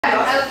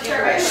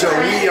So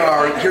we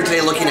are here today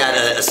looking at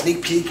a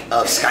sneak peek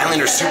of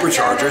Skylanders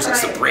SuperChargers.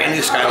 It's the brand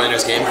new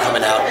Skylanders game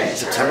coming out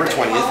September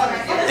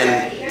 20th.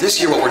 And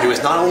this year what we're doing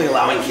is not only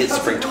allowing kids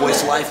to bring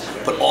toys to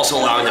life, but also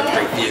allowing them to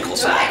bring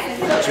vehicles to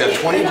life. So we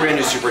have 20 brand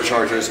new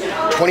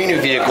SuperChargers, 20 new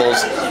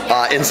vehicles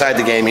inside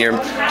the game here.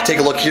 Take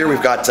a look here.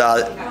 We've got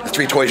the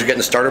 3 toys you get in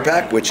the starter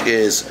pack, which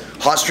is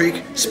Hot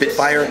Streak,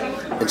 Spitfire,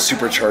 and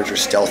SuperCharger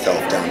Stealth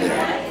Elf down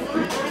there.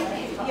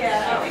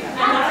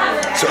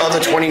 So of the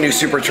 20 new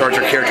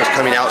SuperCharger characters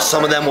coming out,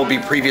 some of them will be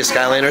previous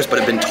Skylanders, but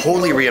have been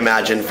totally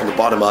reimagined from the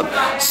bottom up,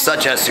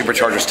 such as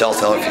SuperCharger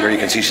Stealth Elf. Here you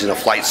can see she's in a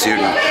flight suit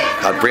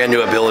and brand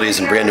new abilities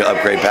and brand new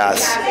upgrade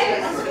paths.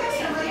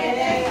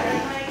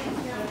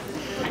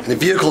 And the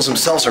vehicles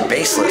themselves are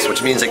baseless,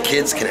 which means that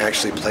kids can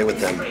actually play with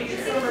them in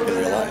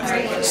real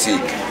life. You can see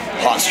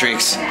Hot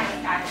Streak's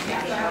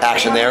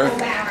action there.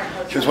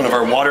 Here's one of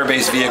our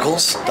water-based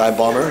vehicles, Dive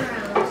Bomber.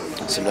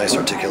 Some nice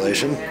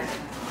articulation.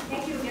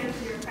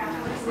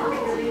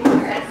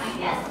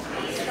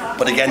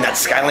 But again, that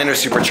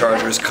Skylanders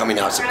SuperChargers coming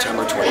out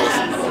September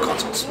 20th on all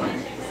consoles.